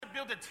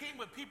build a team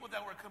with people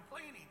that were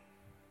complaining.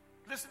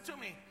 Listen to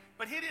me.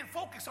 But he didn't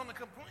focus on the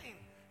complaint.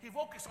 He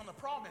focused on the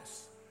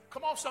promise.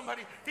 Come on,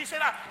 somebody. He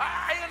said,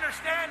 I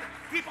understand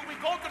people, we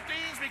go through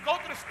things, we go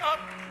through stuff,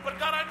 but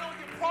God, I know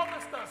you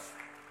promised us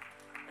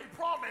a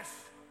promise.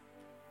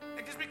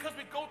 And just because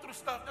we go through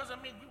stuff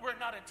doesn't mean we're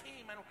not a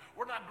team and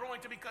we're not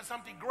growing to become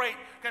something great.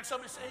 Can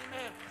somebody say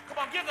amen?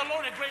 Come on, give the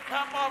Lord a great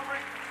clap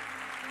offering.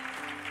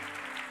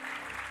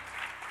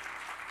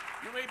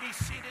 You may be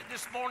seated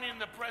this morning in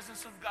the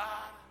presence of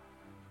God.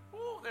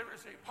 Ooh, there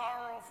is a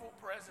powerful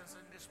presence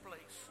in this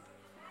place.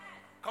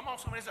 Come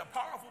on, somebody, there's a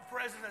powerful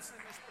presence that's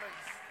in this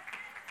place.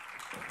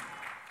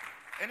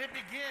 And it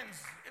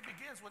begins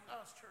with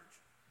us, church.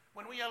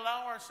 When we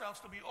allow ourselves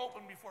to be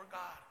open before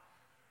God,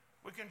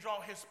 we can draw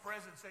his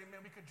presence,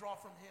 amen. We can draw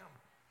from him,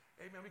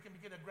 amen. We can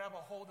begin to grab a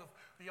hold of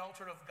the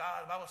altar of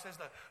God. The Bible says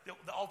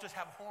the altars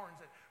have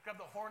horns. Grab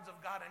the horns of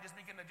God and just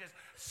begin to just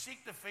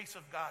seek the face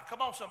of God.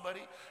 Come on,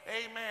 somebody.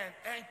 Amen.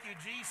 Thank you,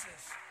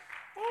 Jesus.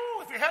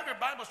 Ooh, if you have your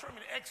Bibles, turn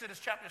me to Exodus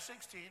chapter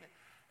 16.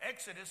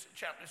 Exodus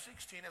chapter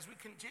 16, as we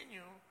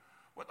continue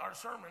with our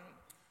sermon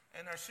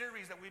and our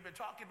series that we've been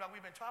talking about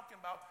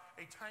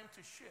a time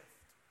to shift.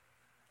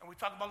 And we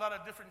talked about a lot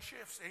of different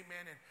shifts,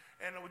 amen.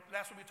 And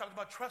last week we talked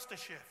about trust the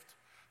shift.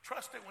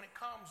 Trust it when it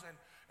comes.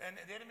 And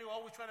the enemy will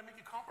always try to make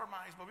you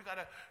compromise, but we got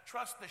to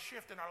trust the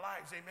shift in our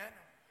lives, amen.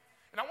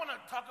 And I want to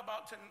talk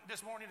about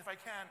this morning, if I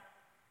can,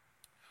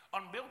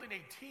 on building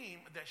a team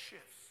that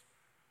shifts.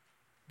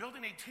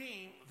 Building a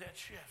team that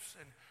shifts.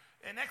 And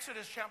in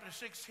Exodus chapter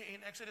 16,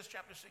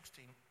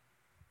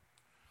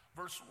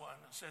 verse 1,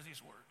 it says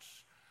these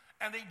words.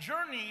 And they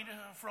journeyed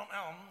from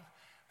Elim,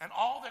 and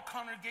all the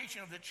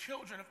congregation of the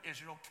children of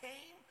Israel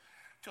came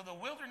to the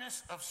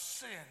wilderness of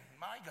Sin,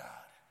 my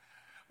God,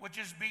 which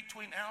is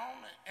between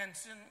Elim and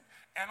Sin.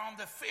 And on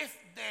the 5th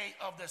day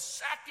of the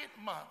 2nd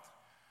month,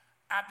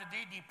 after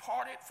they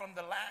departed from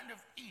the land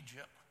of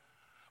Egypt,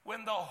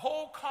 when the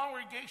whole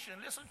congregation,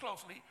 listen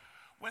closely,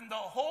 when the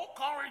whole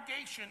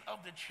congregation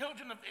of the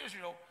children of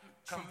Israel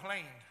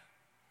complained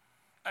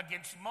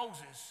against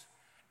Moses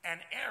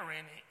and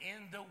Aaron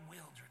in the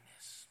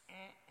wilderness.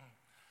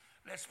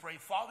 Let's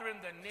pray. Father, in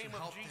the name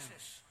of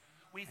Jesus,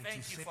 we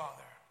thank you,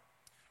 Father.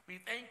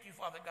 We thank you,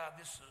 Father God,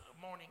 this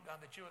morning,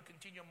 God, that you will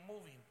continue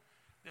moving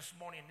this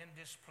morning in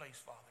this place,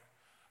 Father.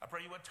 I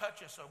pray you would touch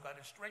us, oh God,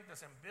 and strengthen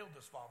us and build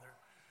us, Father.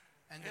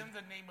 And in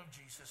the name of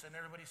Jesus. And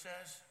everybody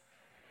says,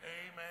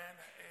 amen,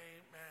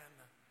 amen.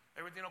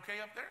 Everything okay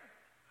up there?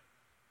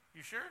 You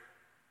sure?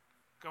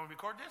 Can we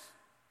record this?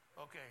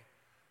 Okay.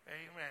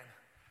 Amen.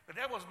 The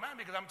devil's mad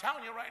because I'm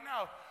telling you right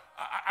now,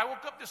 I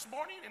woke up this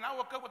morning and I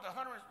woke up with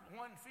 101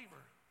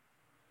 fever.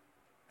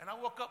 And I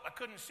woke up, I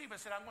couldn't see, but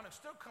I said, I'm going to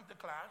still come to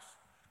class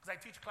because I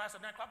teach class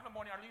at 9 o'clock in the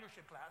morning, our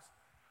leadership class.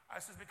 I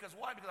said, because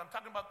why? Because I'm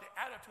talking about the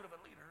attitude of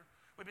a leader.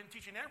 We've been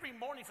teaching every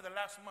morning for the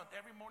last month.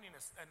 Every morning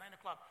at 9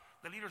 o'clock,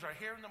 the leaders are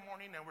here in the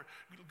morning, and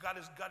God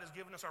has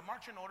given us our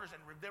marching orders,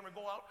 and then we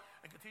go out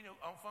and continue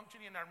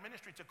functioning in our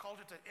ministry to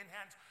culture to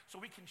enhance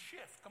so we can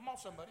shift. Come on,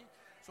 somebody.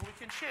 So we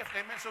can shift.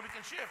 Amen. So we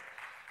can shift.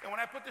 And when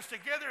I put this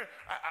together,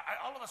 I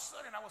all of a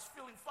sudden, I was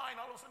feeling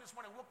fine. All of a sudden this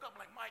morning, I woke up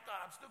like, my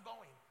God, I'm still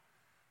going.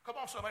 Come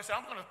on, somebody say,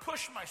 I'm going to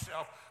push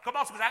myself. Come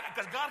on,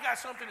 because God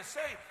got something to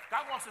say.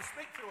 God wants to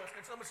speak to us.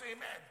 Can somebody say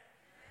amen?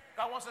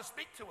 God wants to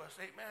speak to us,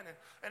 amen.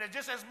 And it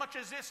just as much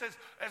as this,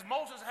 as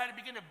Moses had to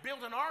begin to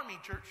build an army,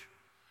 church,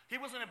 he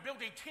was going to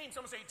build a team.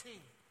 Someone say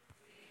team.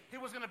 He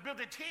was going to build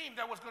a team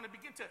that was going to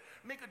begin to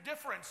make a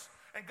difference.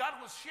 And God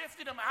was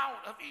shifting them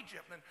out of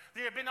Egypt. And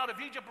they had been out of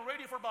Egypt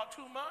already for about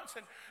 2 months.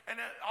 And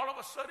all of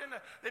a sudden,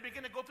 they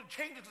begin to go through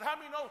changes. How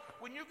many know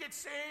when you get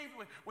saved,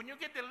 when you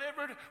get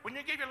delivered, when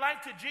you give your life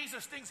to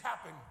Jesus, things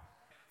happen.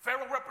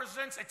 Pharaoh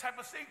represents a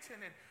type of Satan.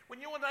 And when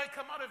you and I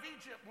come out of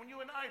Egypt, when you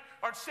and I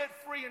are set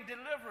free and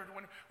delivered,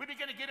 when we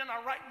begin to get in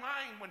our right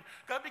mind, when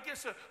God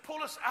begins to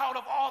pull us out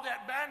of all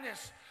that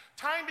madness,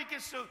 time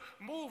begins to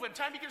move and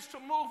time begins to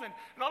move. And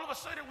all of a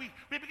sudden, we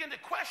begin to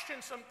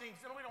question some things.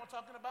 You know what I'm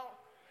talking about?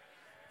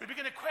 We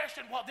begin to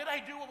question, well, did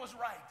I do what was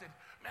right?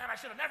 Man, I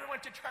should have never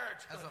went to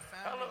church. As a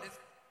family.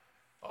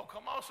 Oh,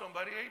 come on,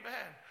 somebody.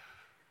 Amen.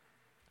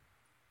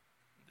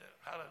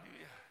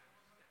 Hallelujah.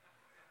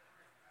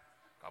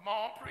 Come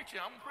on, I'm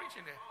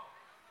preaching it.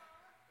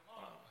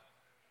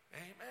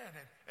 Amen.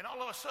 And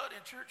all of a sudden,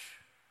 church,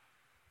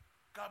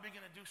 God began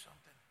to do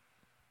something.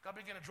 God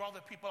began to draw the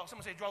people out.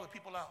 Someone say, draw the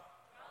people out.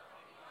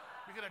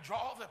 We're going to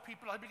draw the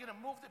people out. We're going to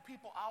move the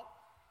people out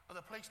of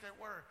the place they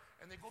were.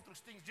 And they go through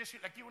things just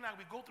like you and I.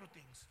 We go through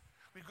things.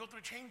 We go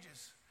through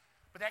changes.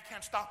 But that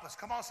can't stop us.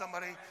 Come on,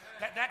 somebody.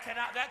 That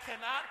cannot.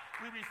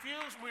 We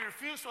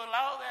refuse to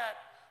allow that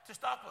to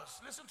stop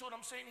us. Listen to what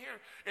I'm saying here.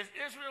 Is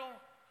Israel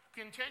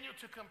continue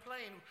to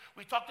complain?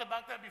 We talked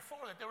about that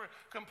before, that they were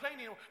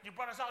complaining, you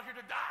brought us out here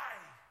to die.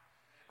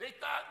 They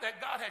thought that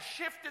God had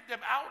shifted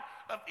them out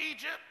of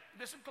Egypt,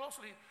 listen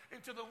closely,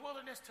 into the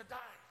wilderness to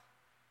die.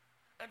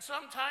 And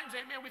sometimes,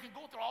 amen, we can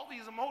go through all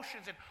these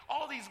emotions and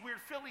all these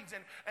weird feelings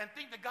and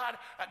think that God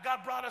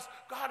brought us.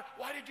 God,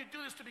 why did you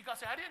do this to me?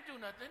 God said, I didn't do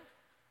nothing.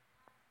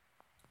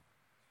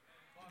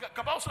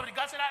 Come on, somebody.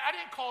 God said, I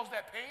didn't cause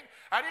that pain.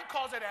 I didn't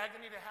cause that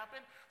agony to happen.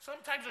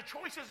 Sometimes the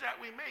choices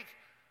that we make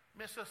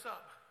mess us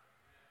up.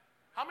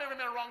 How many of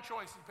them made a wrong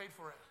choice and paid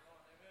for it?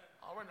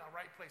 Oh, we're in the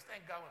right place.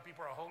 Thank God when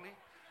people are holy,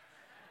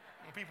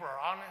 when people are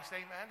honest,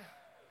 amen.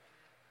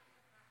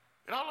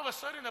 And all of a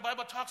sudden, the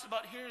Bible talks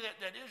about here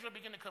that Israel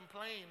began to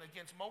complain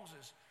against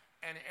Moses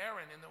and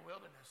Aaron in the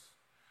wilderness.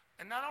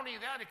 And not only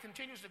that, it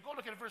continues to go.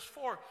 Look at verse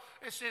 4.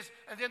 It says,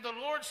 and then the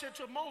Lord said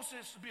to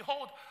Moses,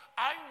 behold,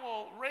 I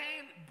will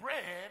rain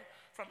bread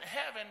from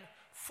heaven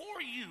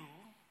for you,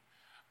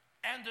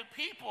 and the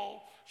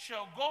people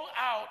shall go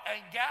out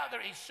and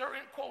gather a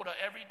certain quota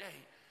every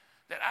day,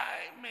 that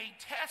I may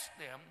test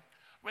them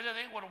whether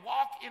they would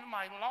walk in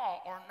my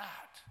law or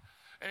not.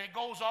 And it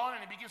goes on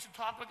and it begins to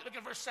talk. Look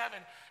at verse 7.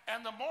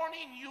 And the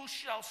morning you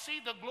shall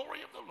see the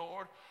glory of the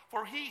Lord,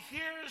 for he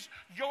hears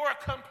your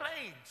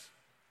complaints,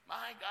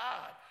 my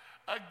God,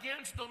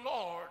 against the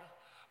Lord.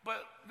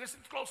 But listen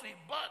closely.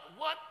 But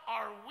what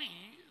are we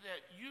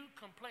that you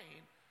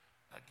complain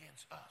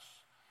against us?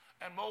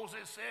 And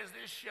Moses says,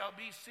 this shall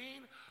be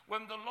seen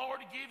when the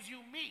Lord gives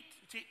you meat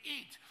to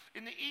eat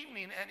in the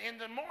evening, and in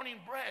the morning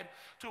bread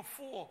to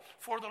full.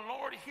 For the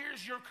Lord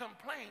hears your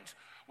complaints,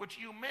 which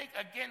you make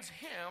against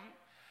him.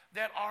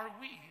 That are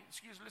we,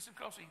 listen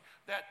closely,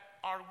 that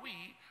are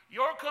we.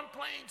 Your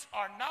complaints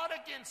are not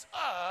against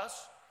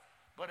us,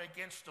 but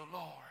against the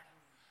Lord.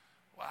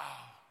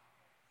 Wow.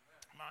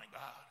 My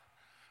God.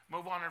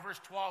 Move on to verse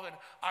 12. And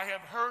I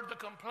have heard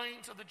the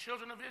complaints of the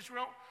children of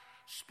Israel.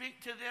 Speak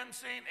to them,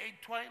 saying,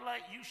 at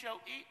twilight you shall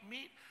eat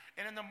meat,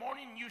 and in the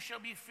morning you shall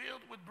be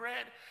filled with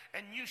bread,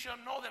 and you shall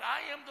know that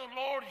I am the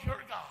Lord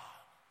your God.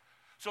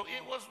 So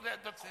it was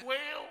that the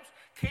quails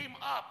came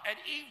up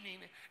at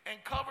evening and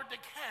covered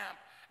the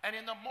camp, and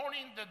in the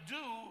morning the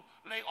dew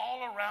lay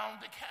all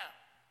around the camp.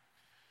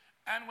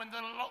 And when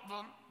the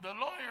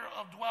lawyer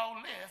of Dwell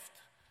lift,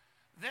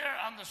 there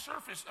on the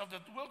surface of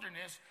the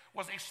wilderness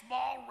was a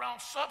small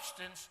round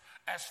substance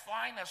as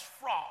fine as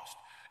frost,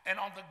 and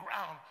on the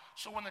ground.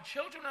 So when the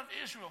children of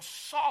Israel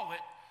saw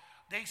it,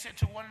 they said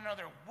to one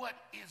another, what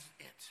is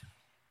it?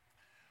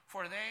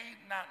 For they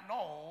not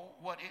know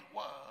what it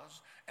was.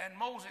 And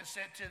Moses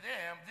said to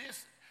them,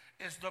 this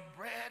is the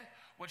bread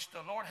which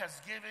the Lord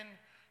has given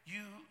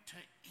you to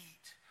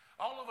eat.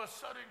 All of a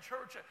sudden,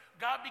 church,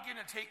 God began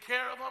to take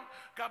care of them.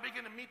 God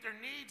began to meet their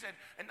needs.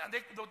 And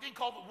the thing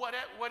called what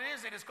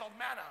is it? It's called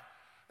manna.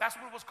 That's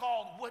what it was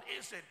called. What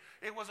is it?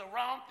 It was a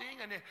round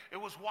thing, and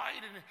it was white,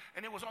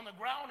 and it was on the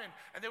ground,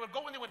 and they would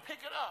go and they would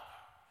pick it up.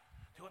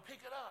 They would pick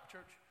it up,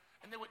 church.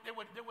 And they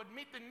would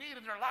meet the need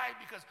in their life,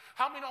 because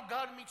how many know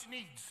God meets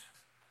needs?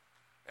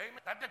 Amen.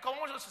 Come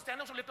on, let's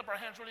stand up and lift up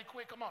our hands really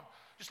quick. Come on.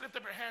 Just lift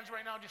up your hands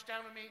right now. Just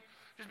stand with me.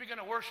 Just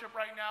begin to worship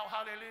right now.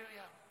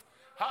 Hallelujah.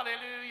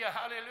 Hallelujah,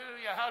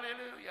 hallelujah,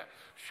 hallelujah.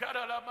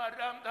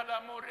 Hallelujah,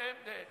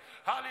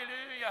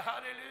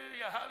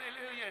 hallelujah,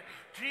 hallelujah.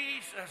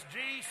 Jesus,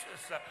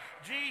 Jesus,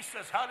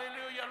 Jesus,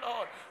 hallelujah,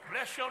 Lord.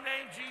 Bless your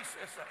name,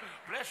 Jesus.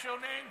 Bless your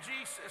name,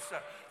 Jesus.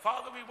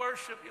 Father, we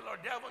worship you,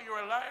 Lord. Devil,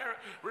 you're a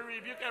liar. We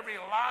rebuke every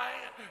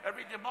lie,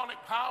 every demonic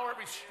power,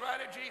 every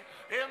strategy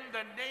in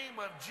the name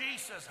of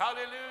Jesus.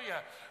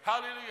 Hallelujah,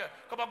 hallelujah.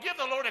 Come on, give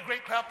the Lord a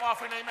great clap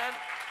offering, amen.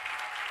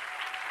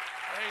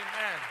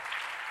 Amen.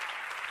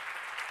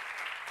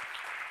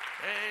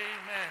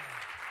 Amen.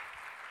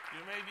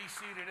 You may be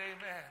seated,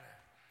 amen.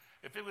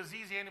 If it was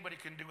easy, anybody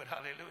can do it,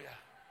 hallelujah.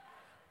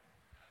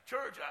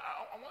 Church,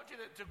 I want you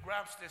to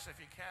grasp this if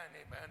you can,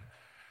 amen.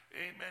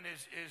 Amen,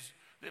 is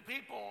the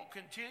people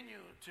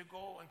continue to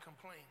go and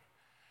complain.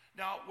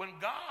 Now, when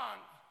God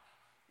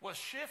was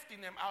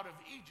shifting them out of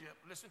Egypt,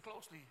 listen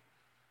closely,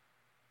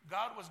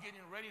 God was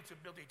getting ready to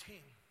build a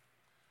team.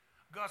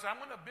 God said,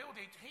 I'm going to build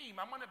a team.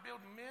 I'm going to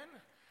build men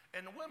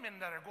and women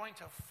that are going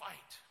to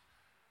fight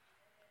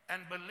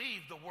and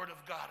believe the word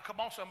of God.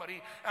 Come on, somebody.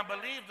 And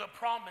believe the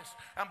promise.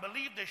 And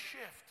believe the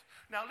shift.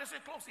 Now,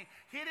 listen closely.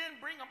 He didn't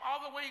bring them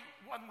all the way.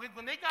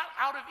 When they got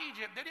out of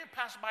Egypt, they didn't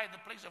pass by the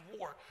place of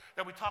war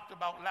that we talked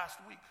about last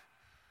week.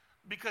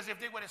 Because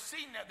if they would have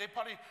seen that, they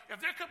probably,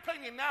 if they're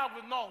complaining now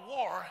with no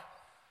war,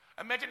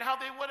 imagine how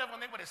they would have when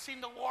they would have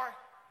seen the war.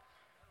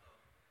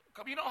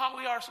 You know how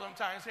we are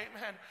sometimes,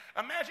 amen.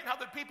 Imagine how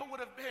the people would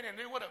have been, and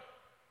they would have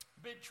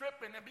been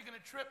tripping and beginning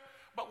to trip.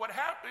 But what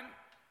happened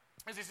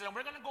is he said,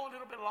 we're going to go a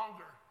little bit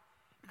longer,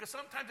 because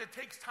sometimes it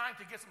takes time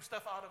to get some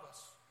stuff out of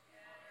us.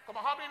 Come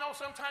on, how many know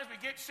sometimes we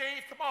get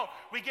saved? Come on,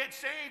 we get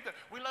saved,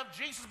 we love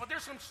Jesus, but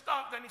there's some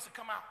stuff that needs to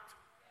come out.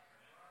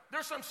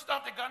 There's some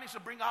stuff that God needs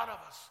to bring out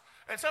of us.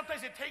 And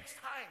sometimes it takes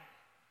time.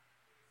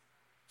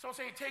 Someone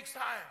say it takes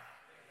time.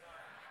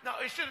 Now,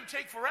 it shouldn't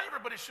take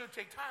forever, but it should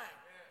take time.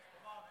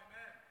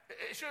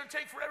 It shouldn't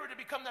take forever to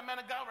become the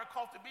man of God we're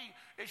called to be.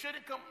 It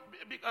shouldn't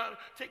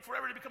take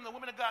forever to become the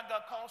woman of God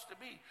God calls to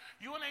be.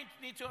 You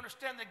need to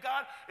understand that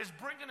God is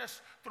bringing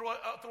us through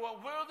a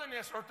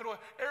wilderness or through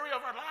an area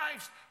of our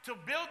lives to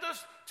build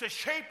us, to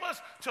shape us,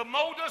 to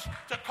mold us,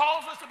 to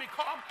cause us to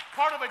become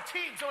part of a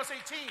team. So it's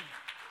a team.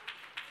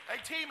 A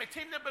team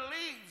that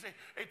believes,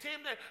 a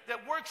team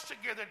that works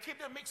together, a team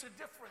that makes a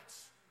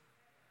difference.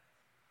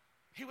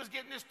 He was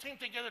getting this team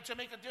together to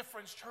make a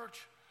difference,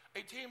 church.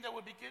 A team that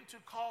would begin to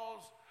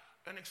cause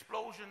an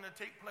explosion to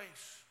take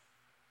place.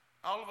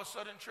 All of a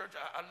sudden, church,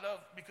 I love,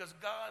 because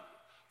God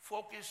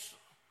focused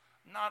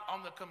not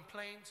on the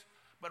complaints,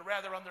 but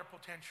rather on their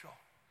potential.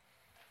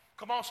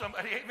 Come on,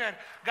 somebody, amen.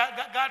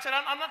 God said,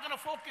 I'm not going to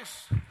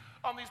focus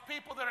on these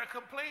people that are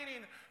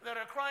complaining, that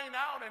are crying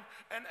out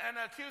and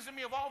accusing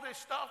me of all this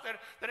stuff that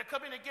are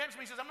coming against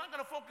me. He says, I'm not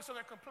going to focus on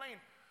their complaint.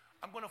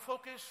 I'm going to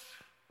focus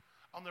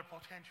on their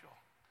potential.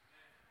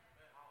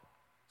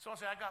 Someone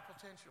say, I got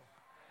potential.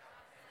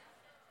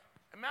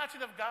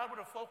 Imagine if God would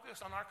have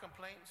focused on our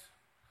complaints.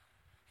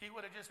 He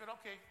would have just said,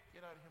 okay,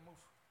 get out of here, move.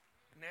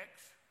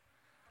 Next.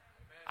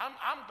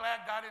 I'm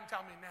glad God didn't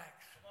tell me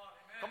next.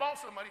 Come on,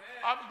 somebody.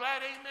 I'm glad,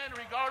 amen,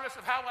 regardless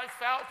of how I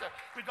felt,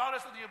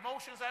 regardless of the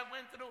emotions I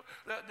went through,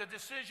 the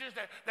decisions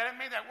that I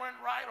made that weren't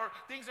right, or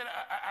things that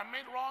I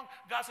made wrong.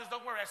 God says,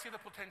 don't worry, I see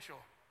the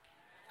potential.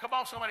 Come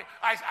on, somebody.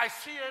 I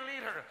see a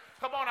leader.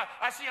 Come on.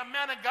 I see a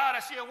man of God.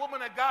 I see a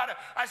woman of God.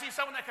 I see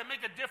someone that can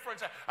make a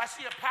difference. I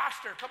see a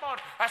pastor. Come on.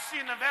 I see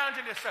an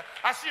evangelist.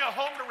 I see a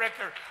home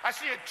director. I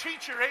see a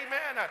teacher.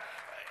 Amen.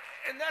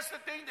 And that's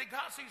the thing, that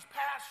God sees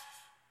past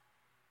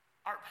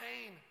our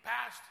pain,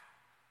 past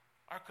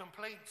our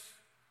complaints.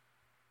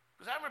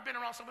 Because I've ever been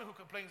around somebody who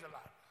complains a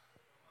lot.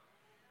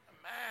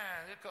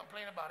 Man, they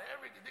complain about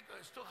everything.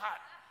 It's too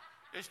hot.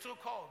 It's too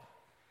cold.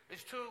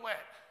 It's too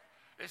wet.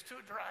 It's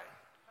too dry.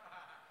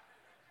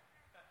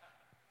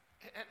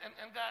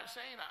 And God's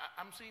saying,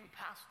 I'm seeing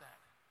past that.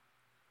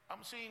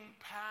 I'm seeing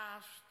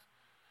past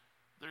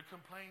their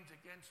complaints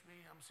against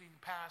me. I'm seeing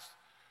past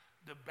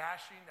the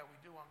bashing that we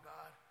do on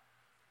God.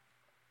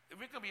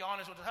 If we can be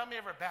honest with us, how many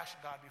ever bashed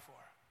God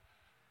before?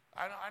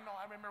 I know.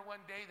 I remember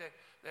one day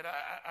that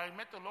I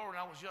met the Lord when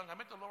I was young. I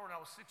met the Lord when I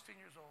was 16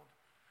 years old.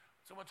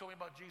 Someone told me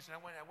about Jesus, and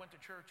I went to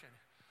church,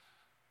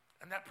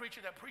 and that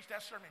preacher that preached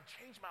that sermon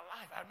changed my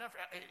life.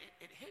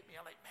 It hit me.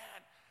 I'm like,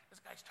 man,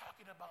 this guy's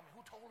talking about me.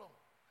 Who told him?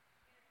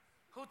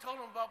 Who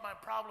told him about my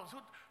problems?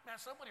 Man,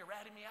 somebody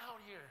ratted me out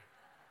here.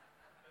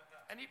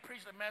 And he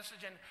preached the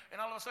message, and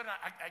all of a sudden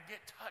I get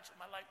touched,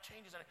 my life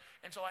changes,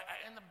 and so I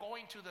end up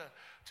going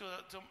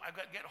I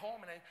get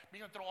home, and I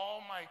begin to throw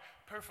all my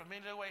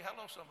paraphernalia away.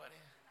 Hello, somebody.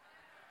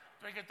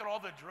 I can throw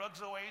all the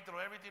drugs away, throw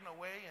everything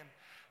away,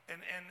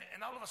 and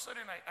all of a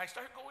sudden I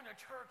started going to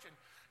church, and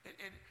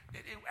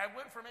I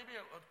went for maybe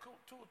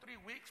 2 or 3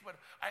 weeks, but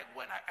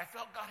I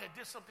felt God had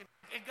did something.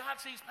 And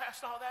God sees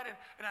past all that, and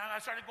I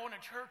started going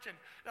to church, and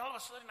all of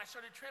a sudden I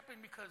started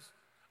tripping, because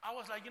I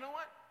was like, you know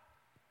what?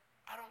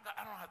 I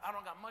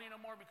don't got money no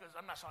more, because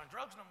I'm not selling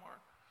drugs no more.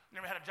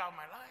 Never had a job in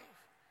my life.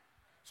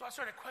 So I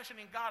started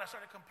questioning God. I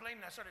started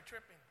complaining. I started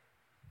tripping.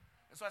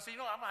 And so I said,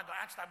 you know, I'm not going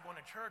to stop going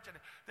to church. And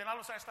then all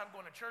of a sudden I stopped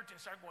going to church and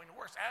started going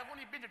worse. I've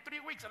only been there 3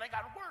 weeks and I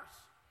got worse.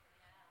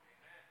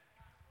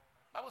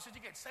 The Bible says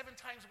you get 7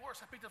 times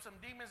worse. I picked up some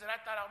demons that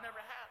I thought I'll never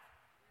have.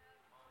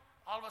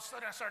 All of a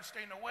sudden I started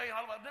staying away. And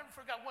I never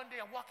forgot one day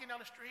I'm walking down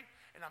the street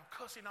and I'm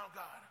cussing out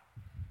God.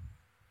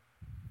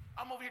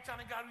 I'm over here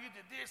telling God, you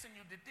did this and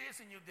you did this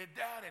and you did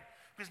that. And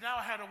because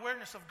now I had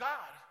awareness of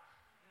God.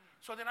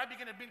 So then I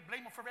began to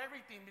blame him for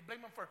everything.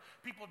 Blame him for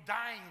people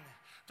dying.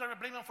 Started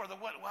to blame him for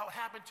what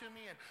happened to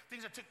me and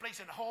things that took place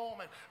at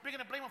home. And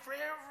began to blame him for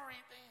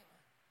everything.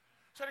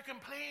 Started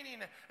complaining.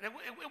 And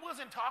it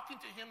wasn't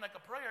talking to him like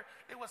a prayer.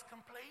 It was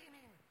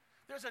complaining.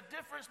 There's a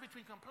difference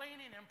between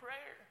complaining and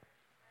prayer.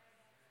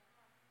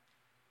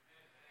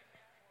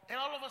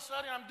 And all of a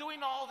sudden I'm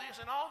doing all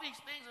this and all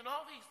these things and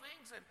all these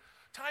things. And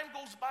time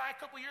goes by. A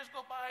couple years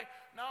go by.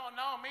 Now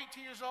I'm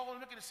 18 years old. I'm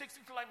looking at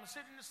 16 till I'm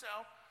sitting in the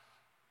cell.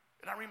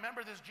 And I remember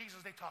this Jesus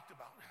they talked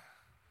about.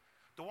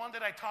 The one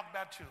that I talked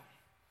bad to.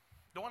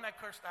 The one I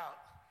cursed out.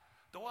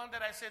 The one that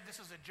I said this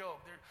is a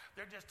joke.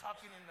 They're just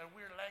talking in a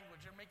weird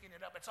language. They're making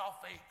it up. It's all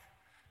fake.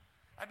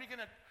 I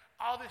begin to,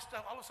 all this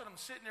stuff, all of a sudden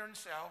I'm sitting there in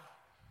the cell.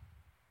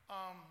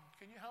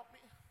 Can you help me?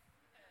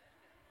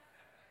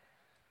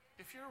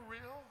 If you're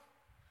real,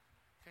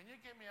 can you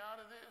get me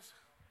out of this?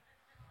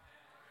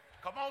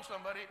 Come on,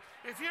 somebody.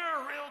 If you're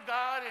a real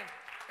God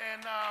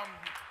and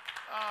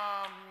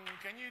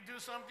can you do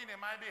something in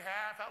my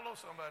behalf? Hello,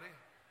 somebody.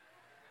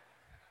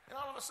 And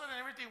all of a sudden,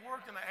 everything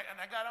worked, and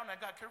I got out and I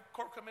got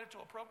court committed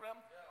to a program.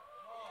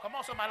 Come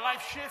on, so my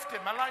life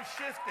shifted. My life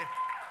shifted.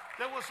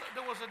 There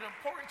was an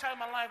important time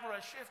in my life where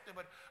I shifted,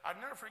 but I'll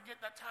never forget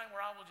that time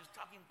where I was just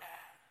talking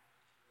bad.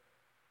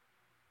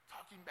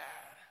 Talking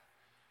bad.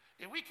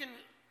 If we can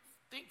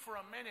think for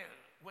a minute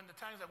when the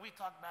times that we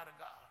talk bad of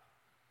God,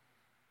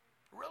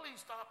 really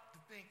stop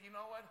to think, you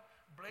know what?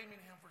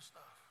 Blaming him for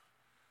stuff.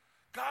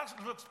 God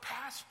looks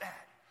past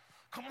that.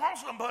 Come on,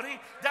 somebody.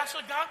 That's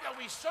the God that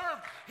we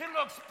serve. He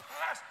looks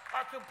past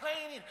our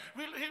complaining.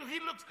 He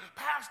looks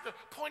past the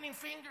pointing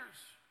fingers.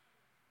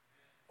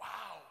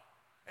 Wow.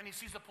 And he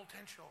sees the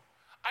potential.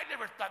 I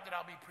never thought that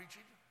I'll be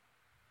preaching.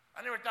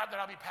 I never thought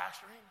that I'll be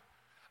pastoring.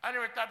 I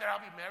never thought that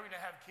I'll be married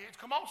and have kids.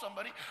 Come on,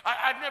 somebody.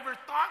 I never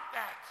thought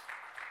that.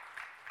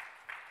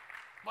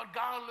 But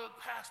God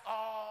looked past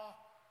all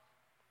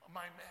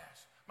my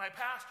mess. My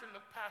pastor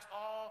looked past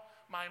all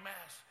my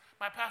mess.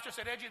 My pastor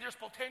said, Edgy, there's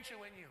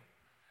potential in you.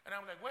 And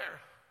I'm like, where?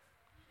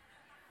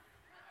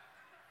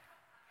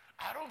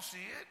 I don't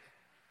see it.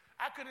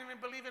 I couldn't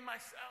even believe in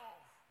myself.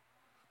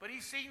 But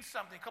he's seen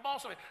something. Come on,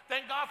 somebody.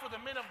 Thank God for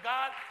the men of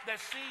God that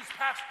sees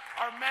past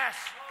our mess.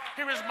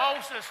 Here is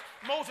Moses.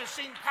 Moses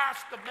seen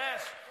past the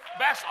mess.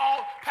 Past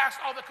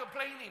all the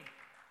complaining.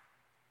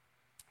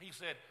 He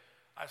said,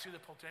 I see the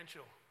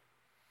potential.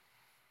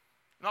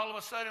 And all of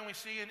a sudden we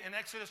see in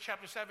Exodus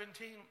chapter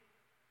 17,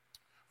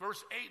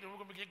 verse 8, and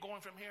we're going to get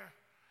going from here.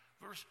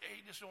 Verse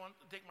 8, just want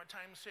to take my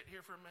time and sit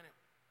here for a minute.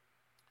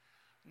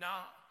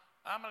 Now,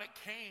 Amalek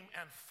came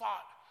and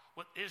fought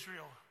with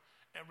Israel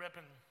and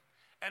Rephidim.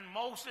 And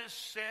Moses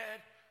said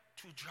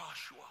to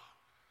Joshua,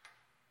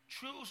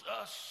 choose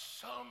us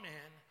some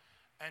men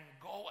and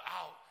go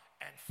out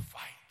and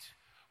fight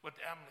with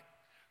Amalek.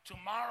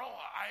 Tomorrow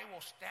I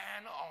will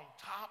stand on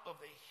top of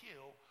the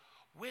hill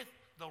with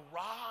the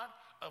rod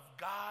of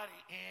God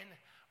in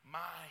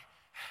my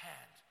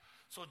hand.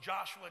 So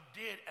Joshua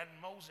did, and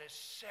Moses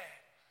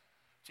said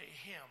to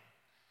him,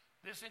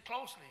 listen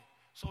closely.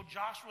 So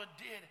Joshua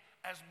did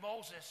as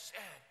Moses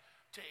said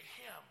to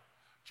him.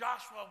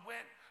 Joshua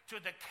went to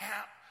the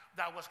camp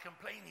that was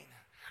complaining,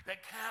 the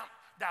camp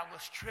that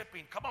was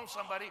tripping. Come on,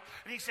 somebody.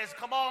 And he says,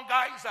 come on,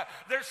 guys.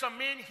 There's some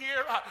men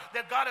here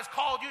that God has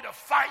called you to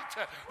fight.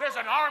 There's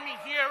an army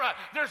here.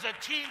 There's a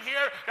team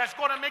here that's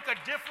going to make a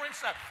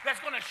difference, that's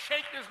going to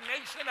shake this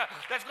nation,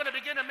 that's going to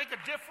begin to make a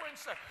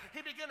difference.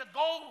 He began to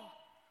go,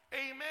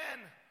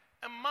 amen,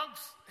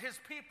 amongst his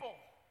people.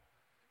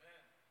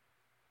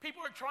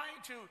 People are trying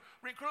to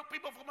recruit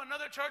people from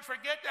another church.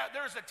 Forget that.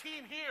 There's a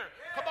team here.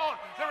 Come on.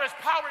 There is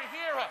power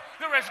here.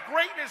 There is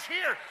greatness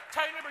here.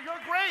 Tell your neighbor,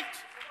 you're great.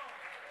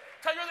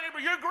 Tell your other neighbor,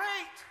 you're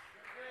great.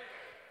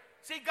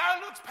 See,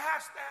 God looks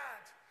past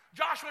that.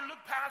 Joshua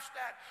looked past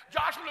that.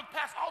 Joshua looked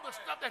past all the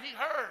stuff that he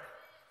heard.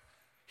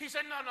 He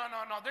said, no.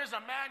 There's a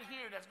man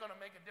here that's going to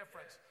make a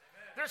difference.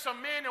 There's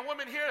some men and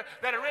women here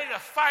that are ready to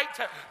fight,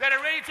 that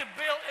are ready to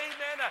build,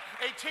 amen,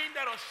 a team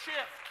that'll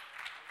shift.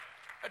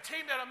 A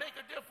team that'll make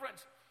a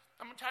difference.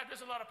 I'm going to tell you,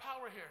 there's a lot of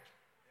power here.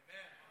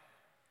 Amen.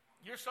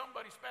 You're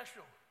somebody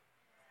special.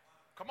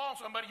 Come on,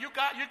 somebody. You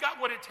got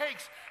what it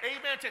takes,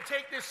 amen, to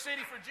take this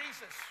city for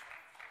Jesus.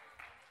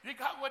 You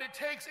got what it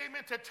takes,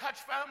 amen, to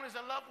touch families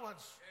and loved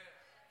ones.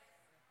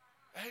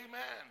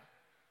 Amen.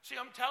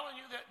 See, I'm telling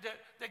you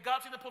that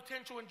God seen the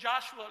potential in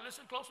Joshua,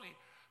 listen closely,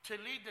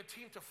 to lead the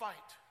team to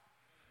fight.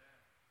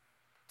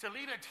 To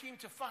lead a team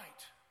to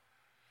fight.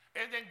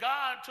 And then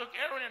God took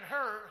Aaron and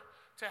Hur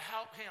to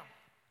help him.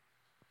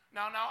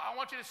 Now, I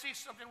want you to see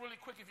something really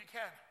quick if you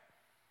can.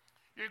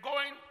 You're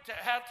going to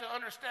have to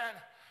understand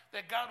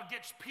that God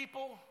gets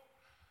people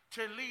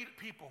to lead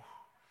people.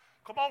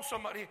 Come on,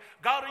 somebody.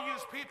 God will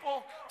use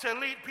people to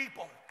lead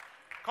people.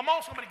 Come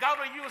on, somebody. God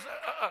will use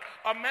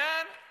a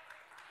man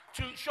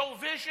to show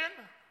vision,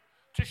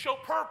 to show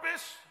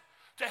purpose,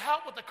 to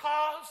help with the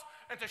cause,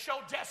 and to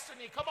show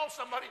destiny. Come on,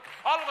 somebody.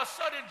 All of a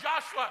sudden,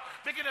 Joshua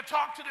began to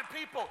talk to the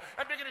people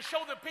and began to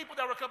show the people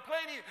that were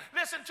complaining,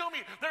 listen to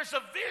me, there's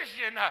a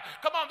vision.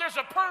 Come on, there's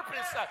a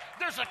purpose.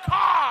 There's a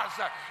cause.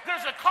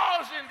 There's a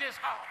cause in this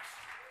house.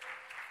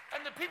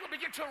 And the people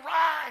begin to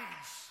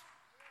rise.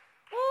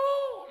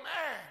 Woo,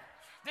 man.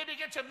 They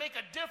begin to make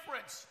a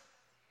difference.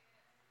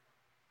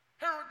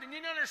 Here, you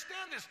need to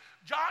understand this.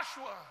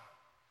 Joshua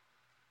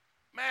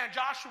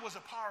was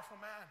a powerful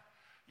man.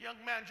 Young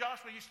man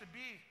Joshua used to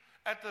be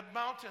at the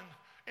mountain,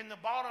 in the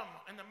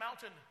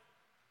mountain,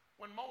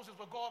 when Moses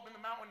would go up in the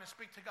mountain and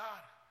speak to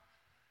God.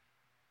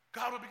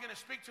 God would begin to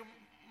speak to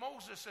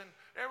Moses, and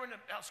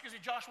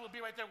Joshua would be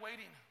right there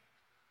waiting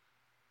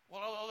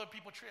while other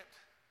people tripped.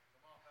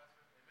 Come on,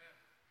 Pastor. Amen.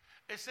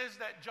 It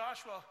says that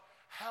Joshua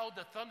held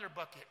the thunder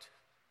bucket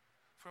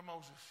for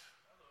Moses.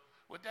 Hello.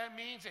 What that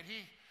means that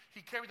he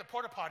carried the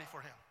porta potty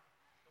for him.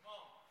 Come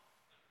on.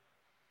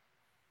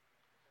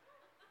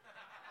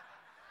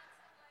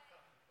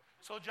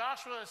 So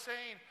Joshua is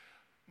saying,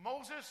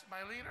 Moses,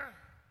 my leader,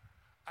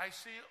 I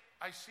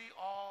see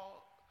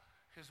all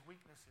his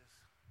weaknesses.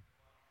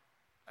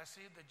 I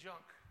see the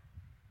junk,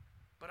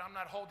 but I'm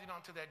not holding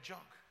on to that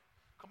junk.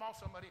 Come on,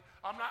 somebody.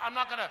 I'm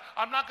not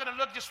gonna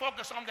look just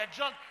focus on that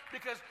junk,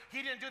 because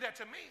he didn't do that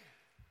to me.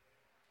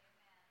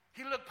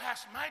 He looked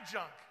past my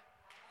junk.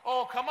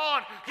 Oh, come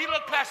on. He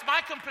looked past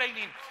my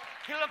complaining.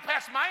 He looked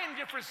past my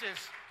indifferences.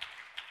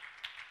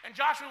 And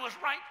Joshua was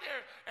right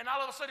there. And all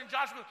of a sudden,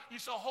 Joshua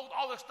used to hold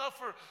all the stuff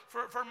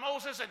for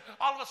Moses. And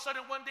all of a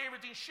sudden, one day,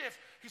 everything shifts.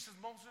 He says,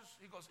 Moses,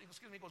 he goes,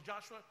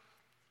 Joshua,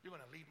 you're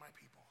going to lead my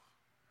people.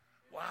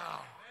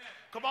 Wow.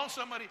 Come on,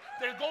 somebody.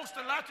 There goes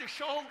a lot to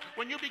show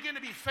when you begin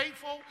to be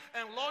faithful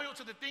and loyal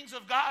to the things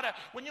of God.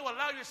 When you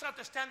allow yourself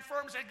to stand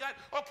firm and say, God,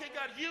 okay,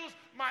 God, use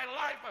my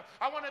life.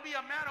 I want to be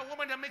a man or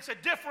woman that makes a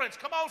difference.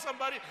 Come on,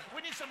 somebody.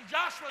 We need some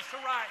Joshuas to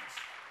rise.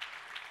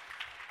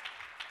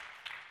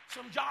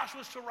 Some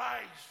Joshuas to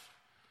rise.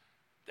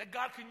 That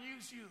God can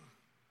use you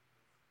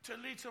to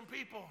lead some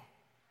people,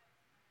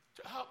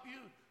 to help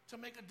you to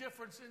make a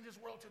difference in this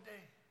world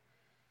today.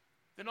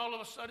 Then all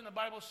of a sudden the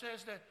Bible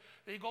says that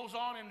he goes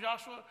on and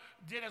Joshua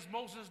did as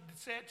Moses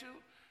said to.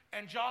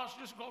 And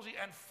Joshua just goes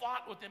and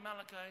fought with the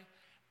Amalekite.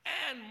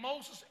 And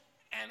Moses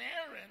and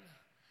Aaron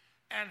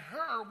and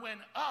Hur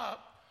went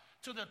up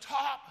to the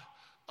top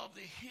of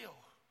the hill.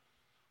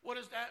 What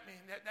does that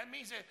mean? That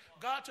means that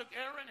God took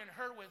Aaron and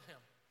Hur with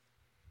him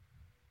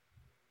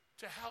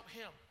to help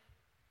him.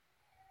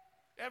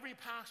 Every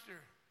pastor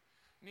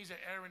needs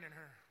an Aaron and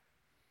Hur.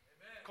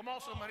 Amen. Come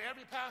on, somebody.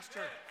 Every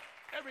pastor,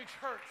 every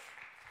church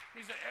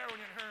needs an Aaron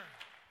and Hur.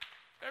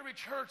 Every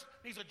church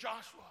needs a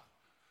Joshua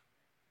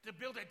to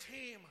build a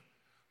team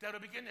that will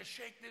begin to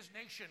shake this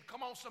nation.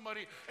 Come on,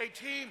 somebody. A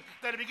team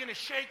that will begin to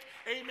shake,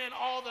 amen,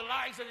 all the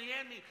lies of the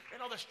enemy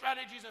and all the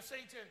strategies of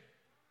Satan.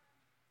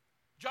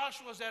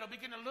 Joshua's that will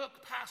begin to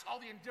look past all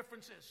the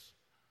indifferences.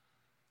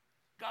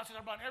 God said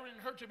about Aaron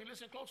and Hur to me,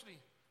 listen closely.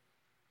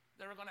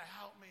 They were going to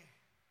help me.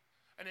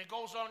 And it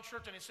goes on,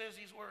 church, and it says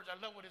these words. I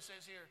love what it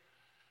says here.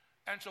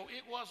 And so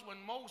it was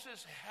when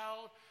Moses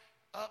held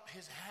up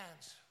his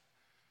hands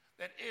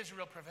that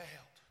Israel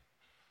prevailed.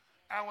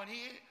 And when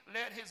he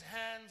let his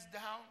hands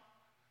down,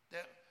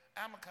 that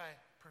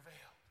Amalekite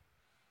prevailed.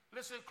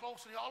 Listen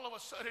closely. All of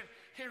a sudden,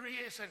 here he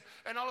is.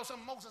 And all of a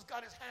sudden, Moses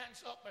got his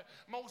hands up. And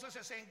Moses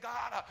is saying,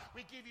 God,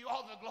 we give you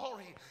all the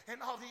glory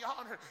and all the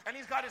honor. And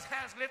he's got his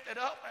hands lifted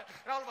up.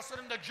 And all of a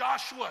sudden, the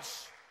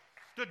Joshuas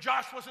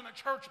in the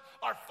church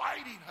are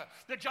fighting.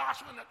 The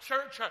Joshuas in the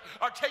church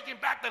are taking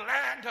back the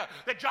land.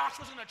 The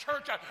Joshuas in the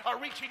church are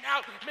reaching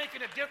out,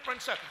 making a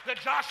difference. The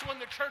Joshua in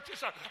the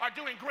churches are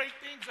doing great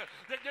things.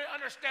 They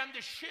understand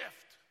the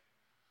shift.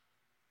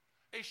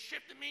 A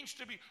shift that means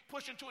to be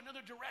pushed into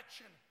another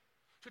direction.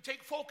 To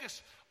take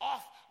focus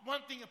off one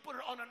thing and put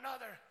it on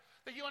another.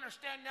 That you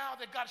understand now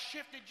that God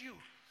shifted you.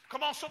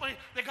 Come on, somebody.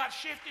 That God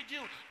shifted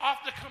you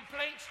off the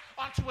complaints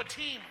onto a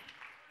team.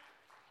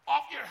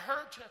 Off your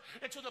hurt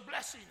into the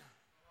blessing.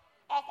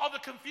 Off all the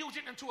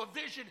confusion into a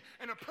vision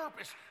and a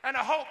purpose and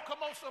a hope.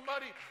 Come on,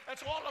 somebody. And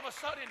so all of a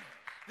sudden,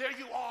 there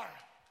you are.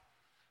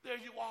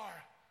 There you are.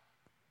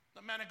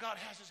 The man of God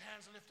has his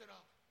hands lifted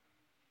up.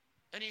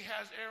 And he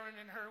has Aaron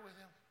and Hur with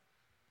him.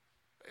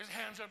 His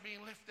hands are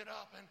being lifted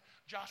up, and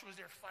Joshua's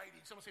there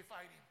fighting. Someone say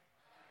fighting.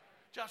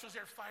 Joshua's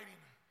there fighting.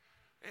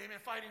 Amen.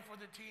 Fighting for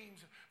the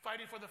teams,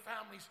 fighting for the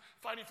families,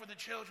 fighting for the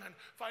children,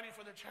 fighting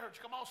for the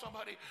church. Come on,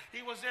 somebody.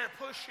 He was there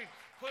pushing,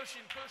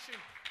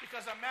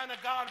 because a man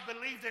of God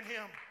believed in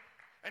him,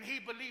 and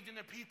he believed in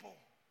the people.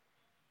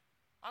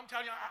 I'm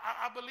telling you,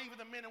 I believe in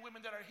the men and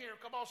women that are here.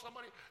 Come on,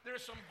 somebody.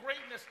 There's some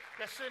greatness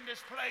that's in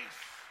this place.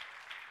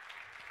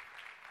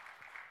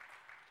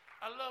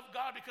 I love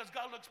God because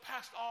God looks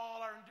past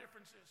all our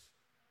indifferences.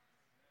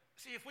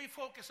 See, if we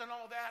focus on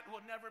all that,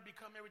 we'll never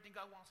become everything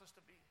God wants us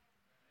to be.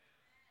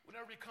 We'll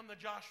never become the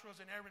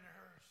Joshuas and Aaron and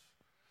Hurs.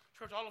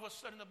 Church, all of a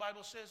sudden the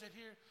Bible says that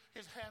here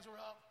his hands were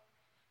up.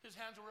 His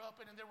hands were up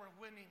and they were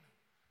winning.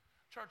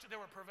 Church, they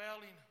were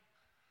prevailing.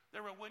 They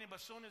were winning,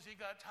 but as soon as he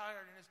got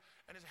tired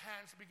and his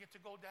hands began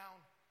to go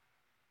down,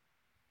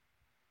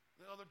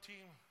 the other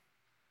team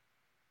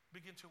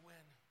began to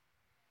win.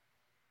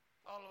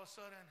 All of a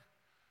sudden,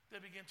 they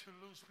begin to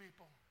lose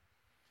people.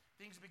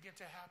 Things begin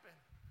to happen.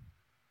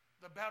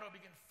 The battle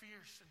began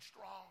fierce and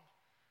strong.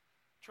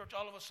 Church,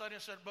 all of a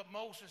sudden it said, but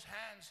Moses'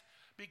 hands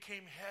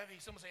became heavy.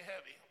 Someone say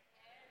heavy.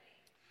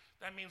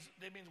 That means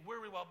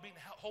weary while being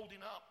holding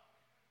up.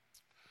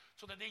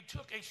 So that they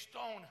took a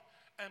stone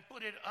and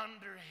put it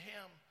under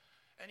him.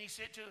 And he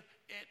said to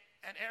it,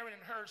 and Aaron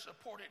and Hur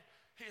supported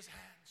his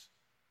hands.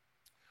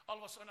 All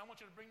of a sudden, I want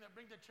you to bring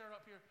the chair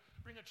up here.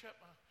 Bring a chair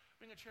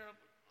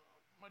up,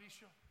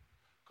 Mauricio.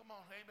 Come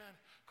on, amen.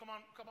 Come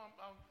on,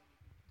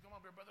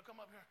 here, brother.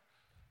 Come up here.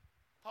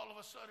 All of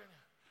a sudden,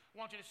 I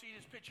want you to see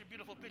this picture,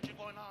 beautiful picture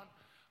going on.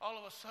 All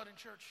of a sudden,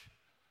 church,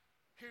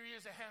 here he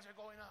is, the hands are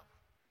going up.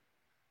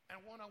 And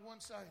one on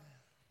one side,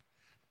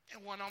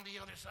 and one on the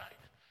other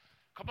side.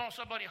 Come on,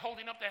 somebody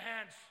holding up their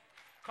hands.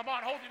 Come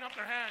on, holding up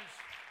their hands.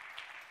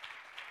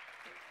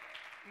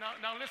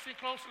 Now listen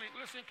closely,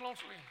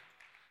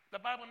 The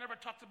Bible never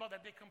talks about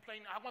that they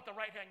complain. I want the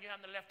right hand, you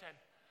have the left hand.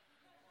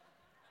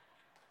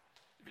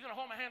 If you're going to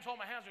hold my hands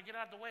or get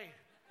out of the way.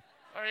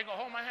 There you go,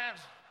 hold my hands.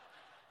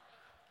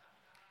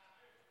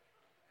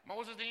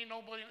 Moses didn't be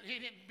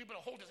able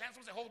to hold his hands.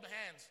 Someone say, hold the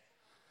hands.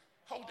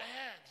 Hold the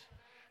hands.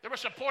 They were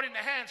supporting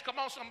the hands. Come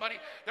on,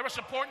 somebody. They were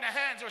supporting the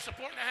hands.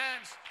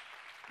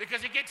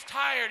 Because it gets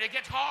tired. It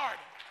gets hard.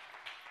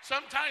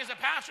 Sometimes the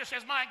pastor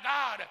says, my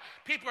God,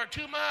 people are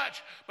too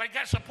much. But you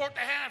got to support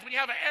the hands. When you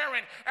have an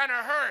Aaron and a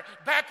Hur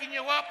backing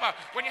you up.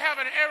 When you have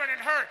an Aaron and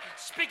Hur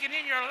speaking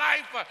in your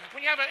life.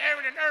 When you have an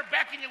Aaron and Hur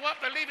backing you up,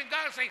 believing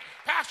God and saying,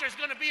 Pastor, it's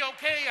going to be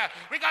okay.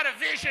 We got a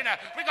vision.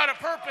 We got a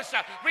purpose.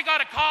 We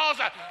got a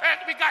cause. And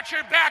we got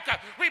your back.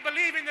 We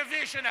believe in the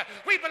vision.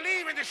 We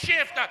believe in the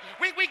shift.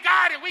 We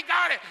got it. We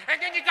got it.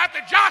 And then you got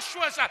the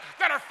Joshuas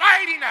that are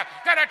fighting,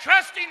 that are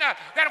trusting, that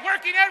are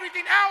working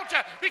everything out.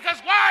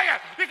 Because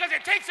why? Because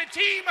it takes a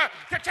team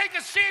to take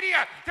a city,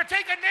 to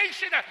take a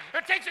nation.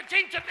 It takes a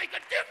team to make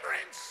a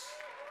difference.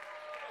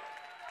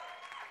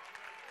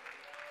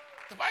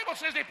 The Bible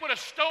says they put a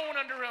stone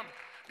under him.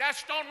 That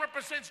stone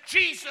represents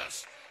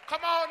Jesus.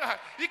 Come on.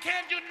 You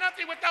can't do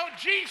nothing without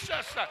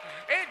Jesus.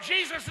 And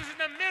Jesus is in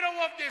the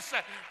middle of this.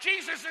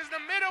 Jesus is in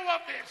the middle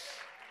of this.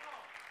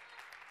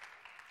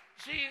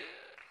 See,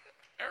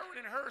 Aaron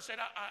and Hur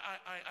said,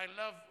 I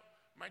love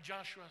my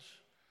Joshuas.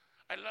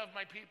 I love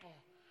my people.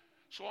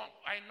 So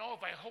I know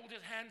if I hold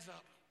his hands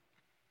up,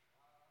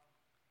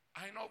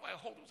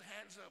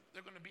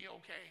 they're going to be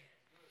okay.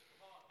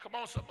 Come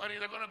on, somebody.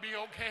 They're going to be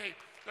okay.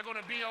 They're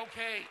going to be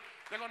okay.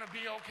 They're going to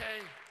be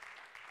okay.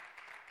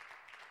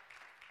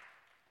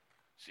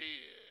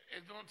 See,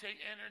 it's going to take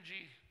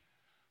energy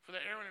for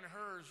the Aaron and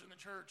Hurs in the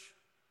church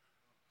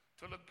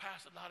to look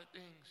past a lot of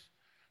things.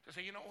 To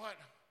say, you know what?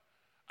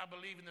 I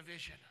believe in the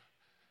vision.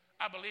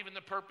 I believe in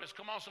the purpose.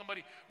 Come on,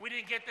 somebody. We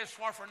didn't get this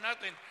far for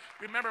nothing.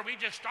 Remember, we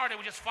just started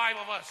with just 5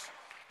 of us.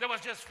 There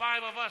was just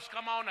 5 of us,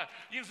 come on,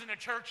 using the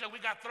church that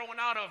we got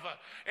thrown out of.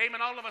 Amen.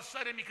 All of a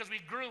sudden, because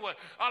we grew,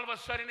 all of a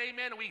sudden,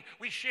 amen,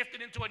 we shifted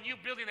into a new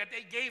building that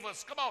they gave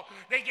us. Come on.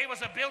 They gave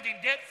us a building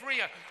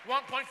debt-free, a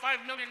 $1.5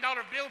 million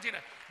building.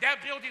 That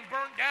building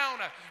burned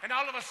down. And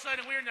all of a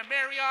sudden, we're in the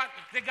Marriott.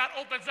 Then God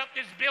opens up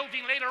this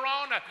building later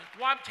on.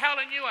 Well, I'm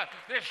telling you,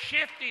 there's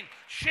shifting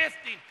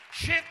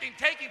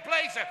taking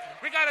place.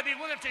 We got to be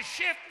willing to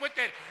shift with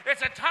it.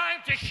 It's a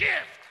time to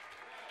shift.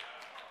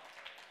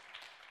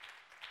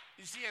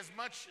 You see, as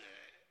much,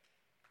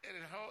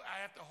 I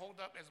have to hold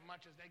up as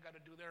much as they got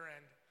to do their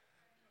end.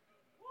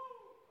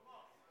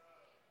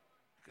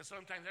 Because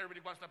sometimes everybody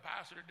wants the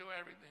pastor to do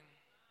everything.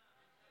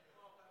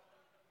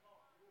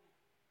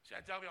 See,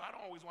 I tell you, I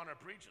don't always want to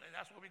preach.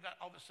 That's why we got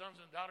all the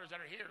sons and daughters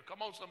that are here. Come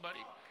on,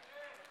 somebody.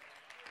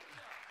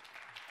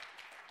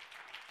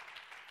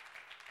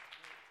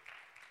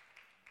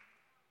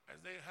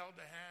 As they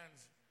held the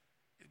hands,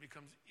 it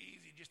becomes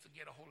easy just to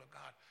get a hold of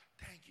God.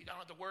 Thank you. You don't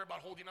have to worry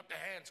about holding up the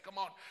hands.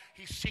 Come on.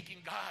 He's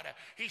seeking God.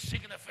 He's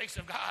seeking the face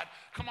of God.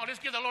 Come on,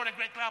 let's give the Lord a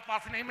great clap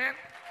offering. Amen.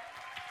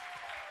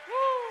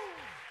 Woo!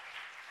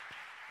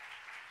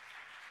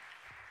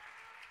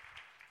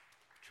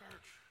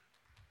 Church,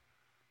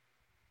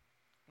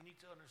 we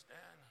need to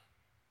understand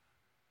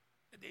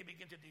that they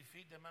begin to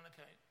defeat the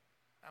Amalekite,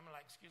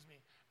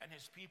 and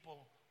his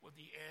people with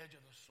the edge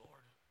of the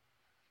sword.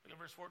 Look at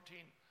verse 14.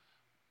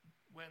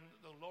 When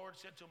the Lord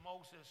said to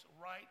Moses,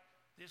 write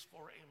this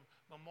for a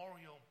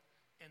memorial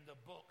in the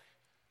book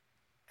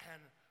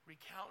and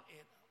recount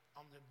it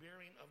on the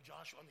hearing of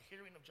Joshua,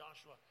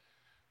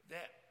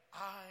 that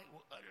I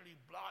will utterly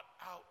blot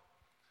out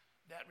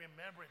that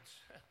remembrance.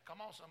 Come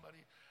on,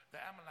 somebody.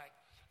 The Amalek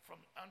from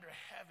under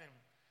heaven.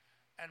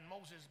 And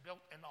Moses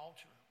built an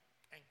altar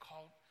and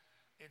called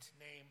its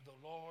name, the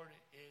Lord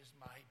is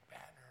my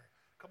banner.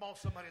 Come on,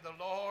 somebody. The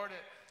Lord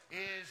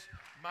is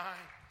my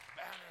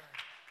banner.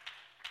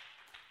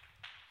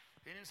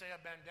 He didn't say a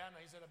bandana,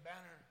 he said a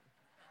banner.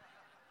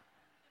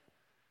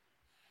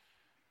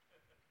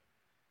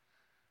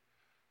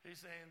 He's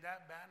saying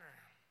that banner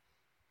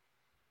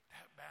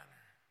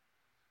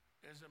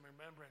is a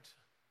remembrance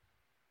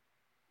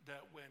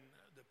that when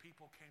the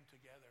people came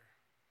together,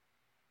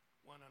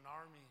 when an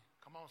army,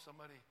 come on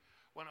somebody,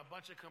 when a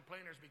bunch of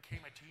complainers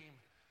became a team.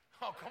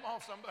 Oh, come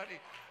on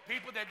somebody.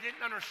 People that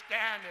didn't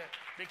understand it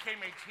became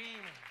a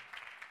team.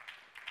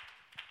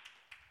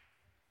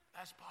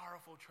 That's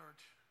powerful,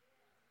 church.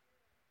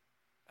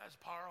 That's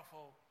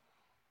powerful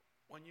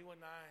when you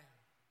and I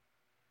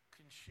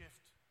can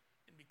shift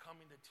in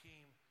becoming the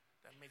team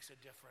that makes a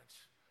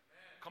difference.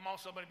 Amen. Come on,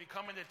 somebody,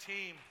 becoming the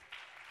team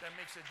that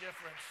makes a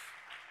difference.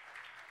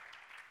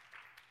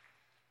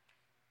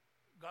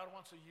 God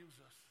wants to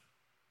use us.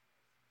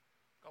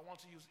 God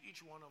wants to use each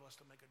one of us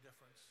to make a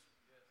difference.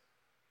 Yes.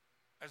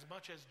 As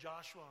much as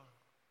Joshua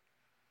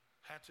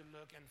had to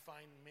look and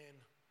find men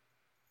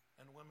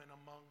and women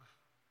among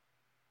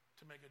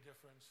to make a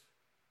difference,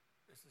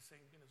 it's the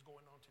same thing that's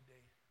going on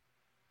today.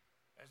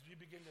 As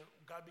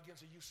God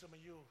begins to use some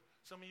of you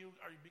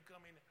are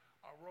becoming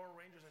our Royal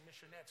Rangers and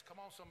Missionettes. Come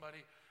on,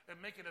 somebody, and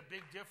making a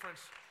big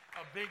difference,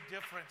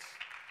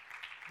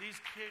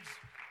 These kids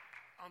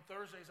on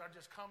Thursdays are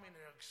just coming,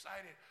 they're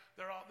excited,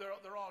 they're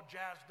all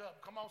jazzed up.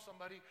 Come on,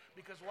 somebody,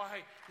 because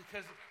why?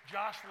 Because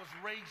Josh was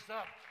raised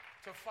up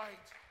to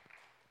fight.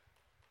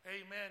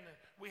 Amen.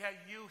 We had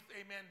youth,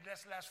 amen,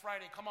 last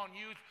Friday. Come on,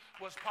 youth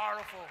was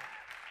powerful.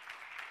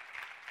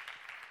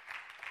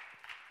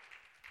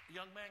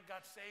 Young man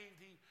got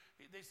saved.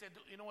 They said,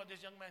 you know what,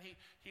 this young man,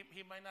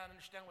 he might not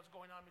understand what's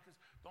going on because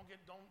don't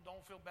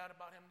feel bad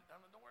about him.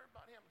 Don't worry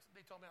about him.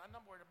 They told me, I'm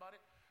not worried about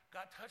it.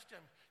 God touched him,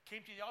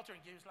 came to the altar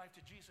and gave his life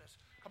to Jesus.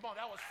 Come on,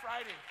 that was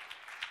Friday.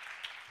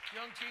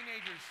 Young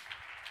teenagers.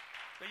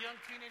 The young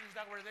teenagers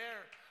that were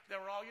there, they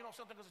were all,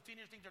 something because the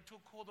teenagers think they're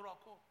too cool, they're all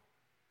cool.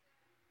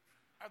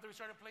 After we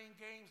started playing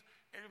games,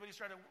 everybody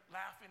started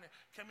laughing and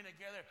coming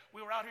together.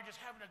 We were out here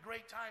just having a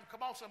great time. Come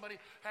on, somebody.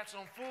 Had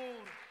some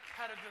food,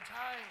 had a good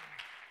time.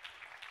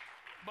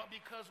 But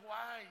because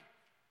why?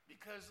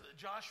 Because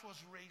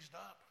Joshua's raised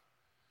up.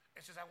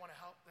 It says, I want to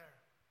help there.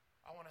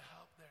 I want to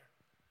help there.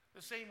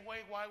 The same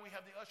way why we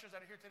have the ushers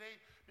that are here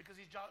today, because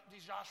these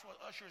Joshua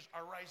ushers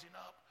are rising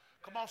up.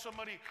 Come on,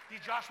 somebody.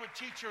 These Joshua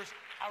teachers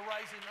are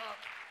rising up.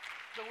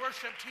 The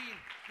worship team,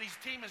 this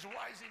team is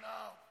rising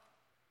up.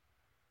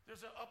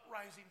 There's an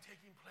uprising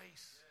taking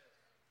place.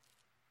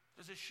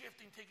 There's a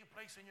shifting taking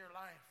place in your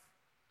life.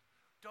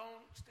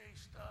 Don't stay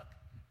stuck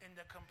in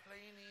the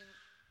complaining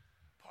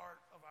part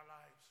of our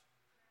lives.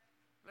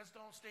 Let's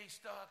don't stay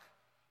stuck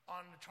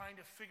on trying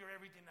to figure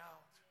everything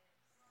out.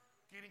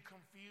 Getting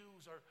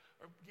confused or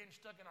getting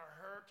stuck in our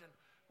hurt and,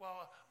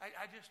 well,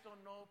 I just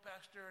don't know,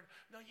 Pastor.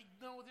 No, you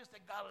know this,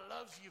 that God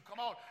loves you. Come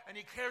on. And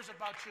He cares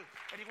about you.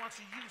 And He wants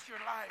to use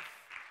your life.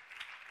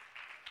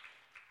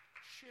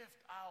 Shift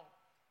out.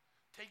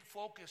 Take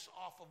focus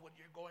off of what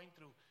you're going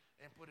through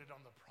and put it on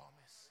the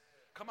promise.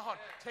 Come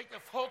on. Take the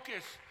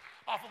focus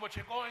off of what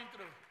you're going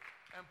through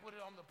and put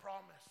it on the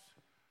promise.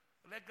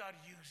 Let God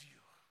use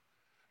you.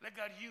 Let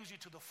God use you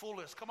to the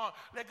fullest. Come on.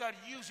 Let God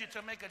use you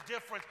to make a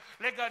difference.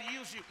 Let God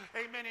use you,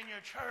 amen, in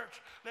your church.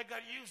 Let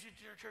God use you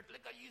to your church.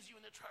 Let God use you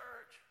in the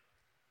church.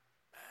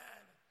 Man,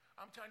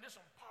 I'm telling you, there's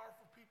some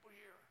powerful people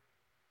here.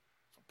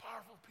 Some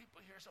powerful people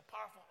here. It's a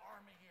powerful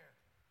army here.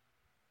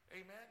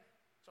 Amen.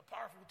 It's a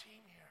powerful team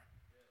here.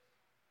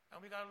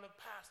 And we got to look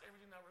past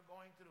everything that we're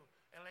going through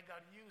and let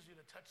God use you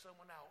to touch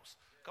someone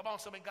else. Come on,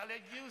 somebody. God,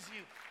 let use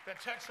you to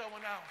touch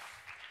someone else.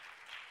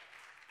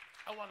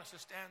 I want us to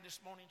stand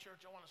this morning,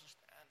 church. I want us to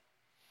stand.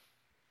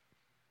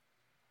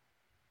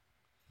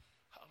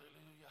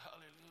 Hallelujah,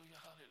 hallelujah,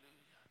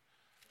 hallelujah.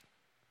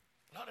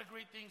 A lot of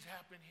great things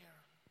happen here.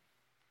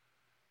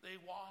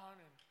 They won,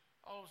 and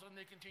all of a sudden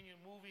they continue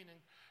moving,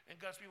 and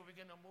God's people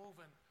begin to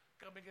move, and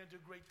God begin to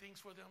do great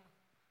things for them.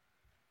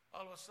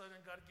 All of a sudden,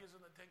 God gives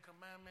them the 10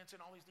 Commandments, and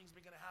all these things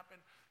begin to happen,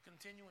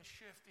 continuing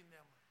shifting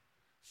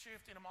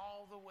them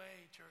all the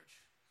way,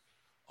 church,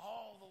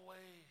 all the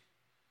way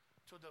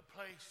to the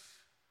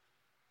place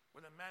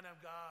where the man of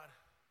God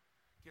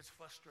gets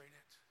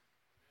frustrated.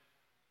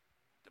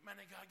 The man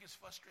of God gets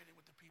frustrated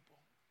with the people.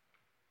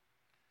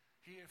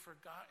 He had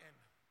forgotten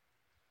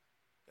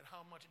that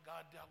how much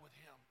God dealt with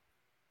him,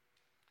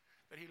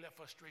 that he let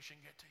frustration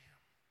get to him.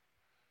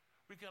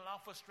 We can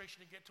allow frustration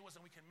to get to us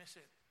and we can miss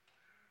it.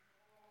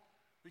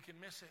 We can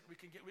miss it. We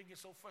can get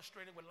so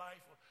frustrated with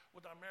life,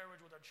 with our marriage,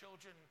 with our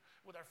children,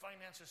 with our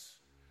finances,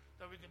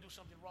 that we can do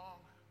something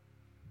wrong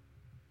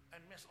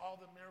and miss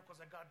all the miracles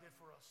that God did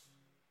for us.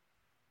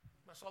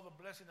 Miss all the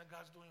blessing that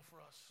God's doing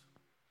for us.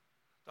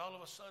 That all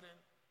of a sudden,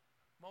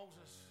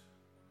 Moses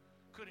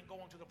couldn't go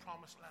into the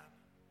promised land.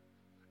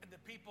 And the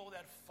people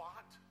that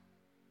fought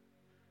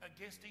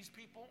against these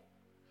people,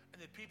 and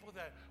the people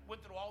that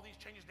went through all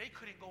these changes, they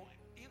couldn't go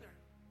either.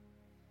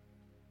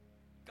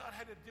 God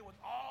had to deal with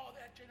all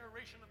that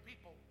generation of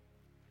people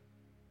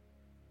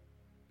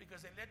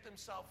because they let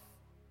themselves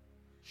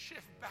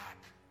shift back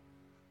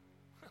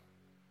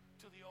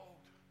to the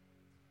old.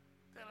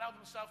 They allowed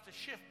themselves to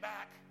shift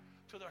back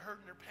to the hurt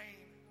and their pain,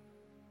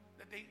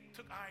 that they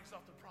took eyes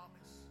off the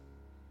promise.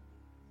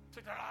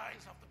 Took their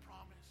eyes off the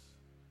promise.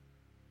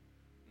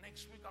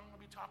 Next week I'm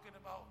going to be talking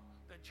about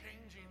the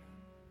change to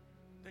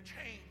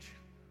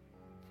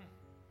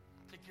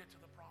get to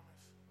the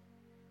promise.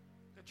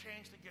 The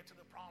change to get to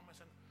the promise.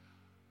 And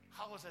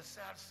how is a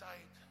sad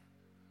sight.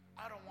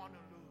 I don't want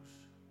to lose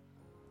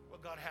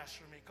what God has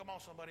for me. Come on,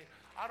 somebody.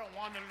 I don't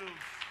want to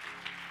lose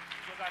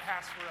what God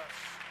has for us.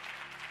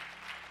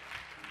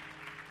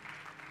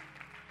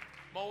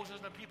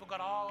 Moses and the people got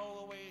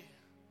all the way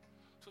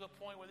to the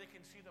point where they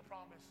can see the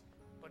promise,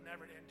 but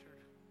never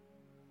entered.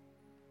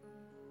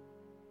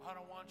 I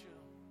don't want you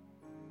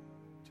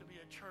to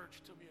be a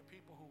church, to be a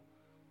people who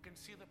can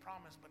see the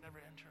promise, but never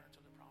enter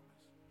into the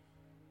promise.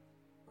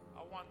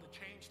 I want the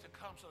change to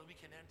come so that we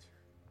can enter.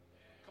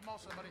 Come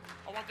on, somebody.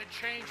 I want the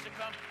change to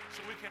come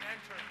so we can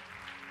enter.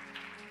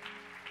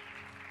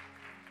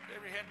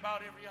 Every head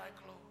bowed, every eye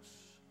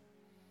closed.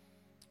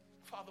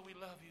 Father, we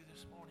love you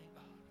this morning,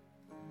 God.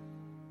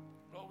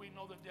 Lord, we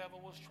know the devil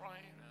was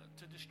trying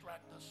to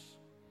distract us.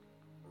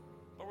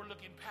 But we're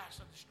looking past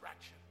the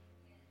distraction.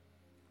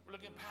 We're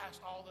looking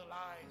past all the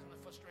lies and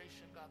the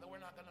frustration, God, that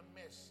we're not going to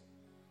miss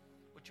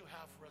what you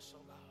have for us,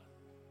 oh God.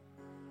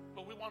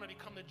 But we want to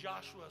become the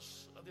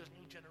Joshuas of this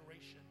new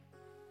generation.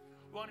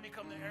 We want to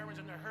become the Aarons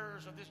and the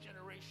Hurs of this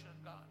generation,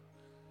 God.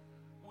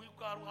 We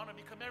want to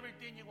become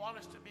everything you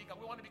want us to be, God.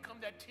 We want to become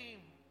that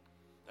team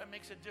that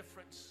makes a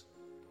difference.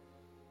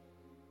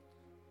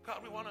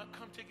 God, we want to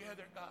come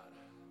together, God,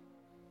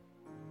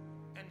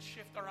 and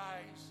shift our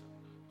eyes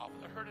off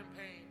of the hurt and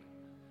pain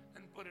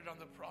and put it on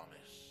the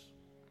promise.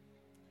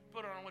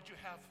 Put it on what you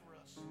have for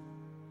us.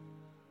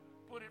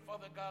 Put it,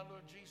 Father God,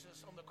 Lord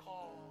Jesus, on the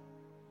call,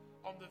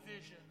 on the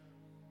vision,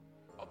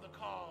 on the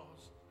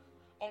cause,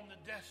 on the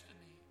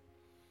destiny,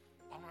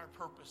 on our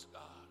purpose,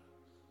 God,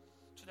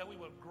 so that we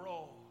will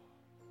grow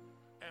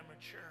and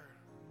mature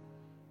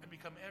and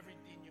become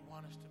everything you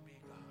want us to be,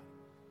 God.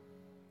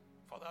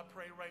 Father, I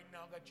pray right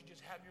now that you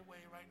just have your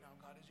way right now,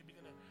 God, as you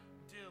begin to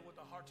deal with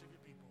the hearts of your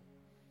people.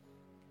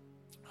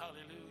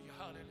 Hallelujah,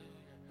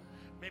 hallelujah.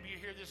 Maybe you're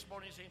here this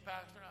morning saying,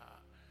 Pastor,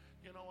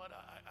 you know what,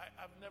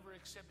 I've never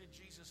accepted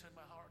Jesus in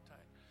my heart.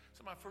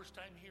 It's my first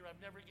time here. I've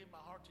never given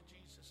my heart to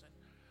Jesus.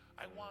 And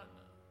I want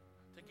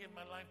to give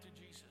my life to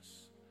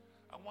Jesus.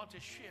 I want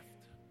to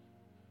shift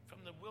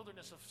from the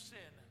wilderness of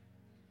sin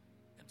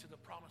into the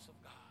promise of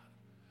God.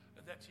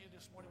 If that's you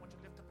this morning, I want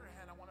you to lift up your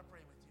hand. I want to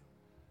pray with you.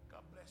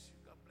 God bless you.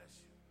 God bless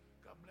you.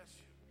 God bless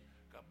you.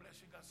 God bless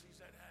you. God sees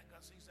that hand.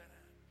 God sees that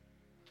hand.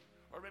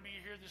 Or maybe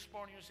you're here this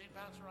morning, you're saying,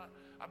 Pastor,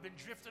 I've been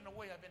drifting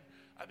away.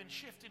 I've been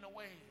shifting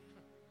away.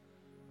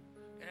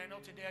 And I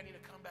know today I need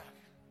to come back.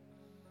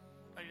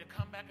 I need to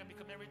come back and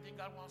become everything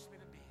God wants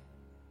me to be.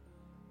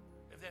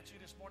 If that's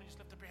you this morning, just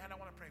lift up your hand. I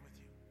want to pray with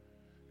you.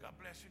 God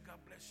bless you. God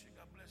bless you.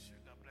 God bless you.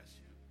 God bless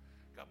you.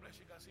 God bless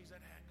you. God sees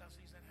that hand. God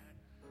sees that hand.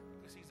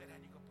 God sees that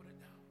hand. You can put it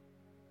down.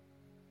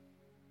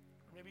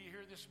 Or maybe you're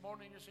here this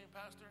morning, you're saying,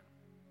 Pastor,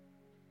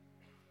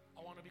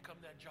 I want to become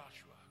that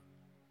Joshua.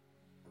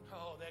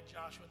 Oh, that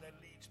Joshua that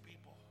leads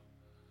people.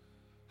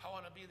 I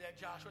want to be that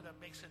Joshua that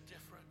makes a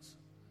difference.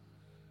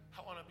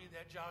 I want to be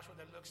that Joshua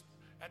that looks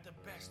at the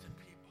best in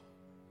people.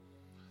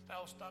 That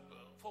I'll stop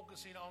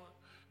focusing on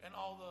and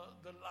all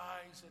the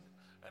lies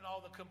and all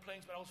the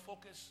complaints, but I was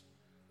focused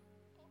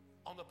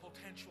on the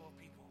potential of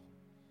people.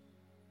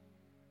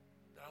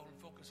 That I will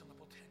focus on the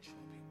potential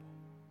of people.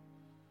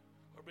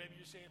 Or maybe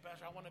you're saying,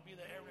 Pastor, I want to be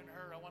the Aaron and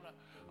Hur. I want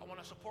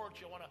to support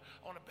you. I want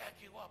to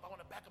back you up. I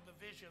want to back up the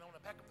vision. I want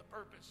to back up the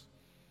purpose.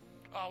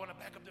 I want to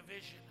back up the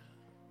vision.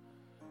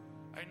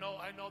 I know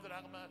that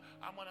I'm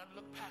gonna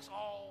look past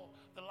all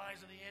the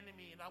lies of the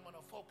enemy, and I'm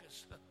gonna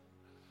focus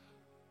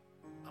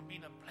on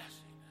being a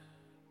blessing.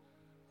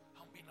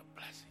 I'm being a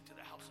blessing to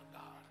the house of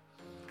God.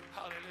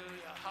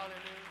 Hallelujah,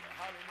 hallelujah,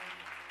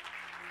 hallelujah.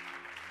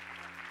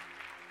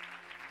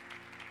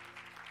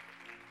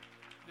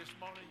 This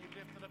morning you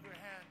lifted up your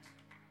hands,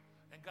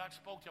 and God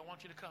spoke to you. I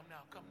want you to come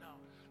now. Come now.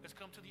 Let's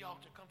come to the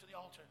altar. Come to the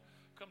altar.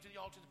 Come to the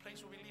altar, the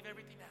place where we leave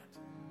everything at.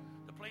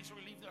 The place where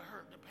we leave the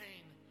hurt, the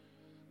pain.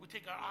 We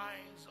take our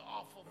eyes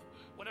off of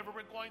whatever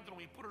we're going through.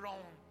 We put it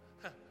on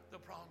the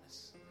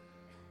promise.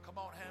 Come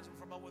on, hands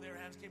from over there.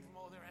 Hands came from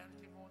over there. Hands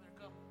came from over there.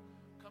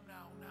 Come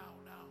now.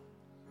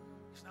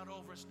 It's not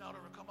over. It's not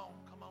over. Come on.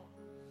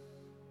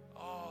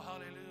 Oh,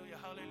 hallelujah,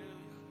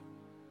 hallelujah.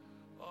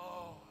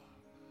 Oh,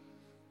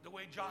 the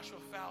way Joshua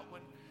felt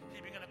when he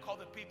began to call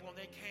the people and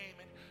they came,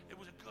 and it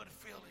was a good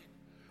feeling.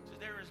 So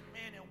there is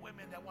men and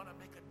women that want to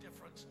make a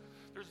difference.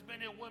 There's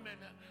men and women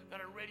that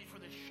are ready for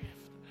the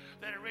shift,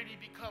 that are ready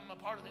to become a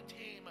part of the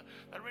team,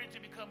 that are ready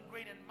to become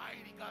great and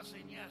mighty. God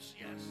saying, yes,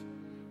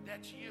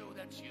 that's you.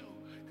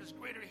 Because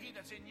greater he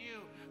that's in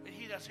you than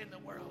he that's in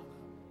the world.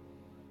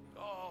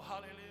 Oh,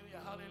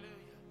 hallelujah,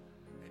 hallelujah.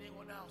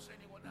 Anyone else?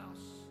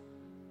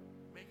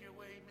 Make your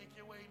way.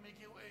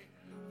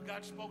 If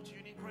God spoke to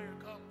you, need prayer,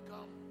 come.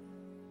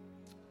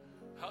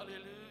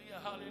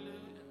 Hallelujah,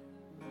 hallelujah.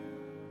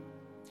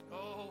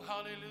 Oh,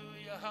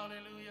 hallelujah,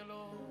 hallelujah,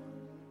 Lord.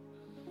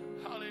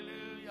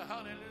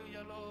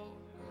 Hallelujah, Lord.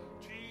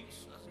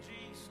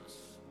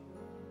 Jesus.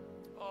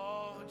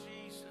 Oh,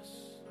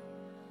 Jesus.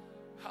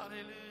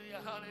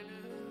 Hallelujah.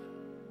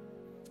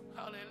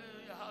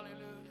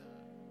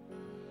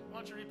 I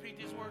want you to repeat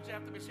these words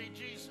after me. Say,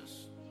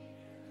 Jesus,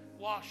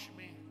 wash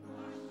me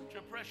with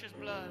your precious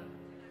blood.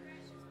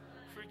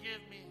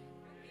 Forgive me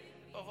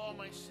of all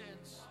my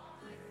sins.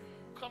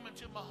 Come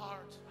into my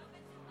heart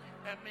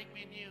and make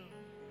me new.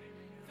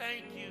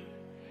 Thank you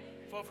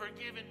for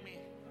forgiving me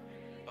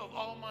of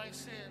all my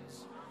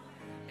sins.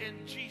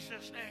 In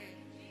Jesus' name,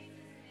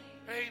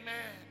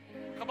 amen.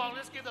 Come on,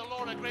 let's give the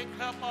Lord a great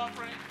clap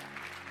offering.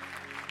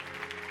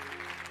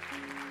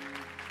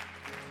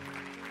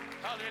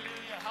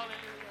 Hallelujah.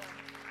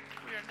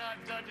 We are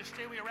not done. Just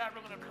stay where you're at.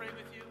 We're going to pray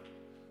with you.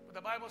 But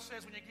the Bible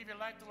says when you give your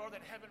life to the Lord,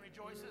 that heaven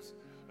rejoices.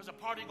 There's a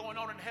party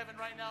going on in heaven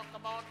right now.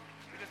 Come on.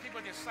 Because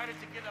people are decided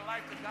to give their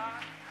life to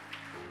God.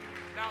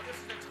 Now this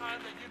is the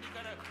time that you're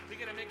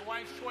going to make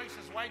wise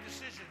choices, wise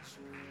decisions.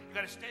 You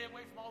got to stay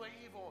away from all the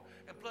evil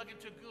and plug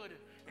into good.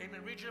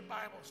 Amen. Read your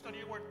Bible,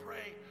 study your word,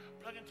 pray,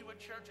 plug into a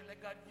church, and let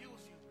God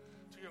use you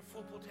to your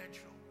full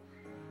potential.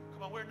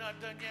 Come on, we're not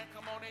done yet.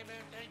 Come on,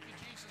 amen. Thank you,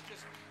 Jesus.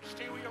 Just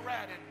stay where you're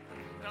at. And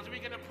as we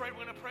begin to pray,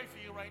 we're going to pray for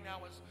you right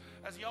now.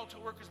 As the altar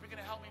workers begin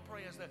to help me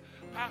pray, as the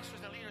pastors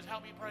and leaders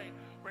help me pray,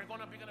 we're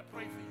going to begin to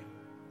pray for you.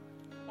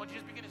 Why don't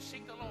you just begin to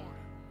seek the Lord?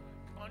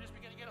 Come on, just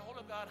begin to get a hold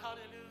of God.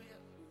 Hallelujah.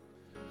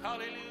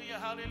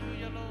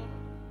 Hallelujah, Lord.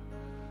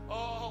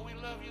 Oh,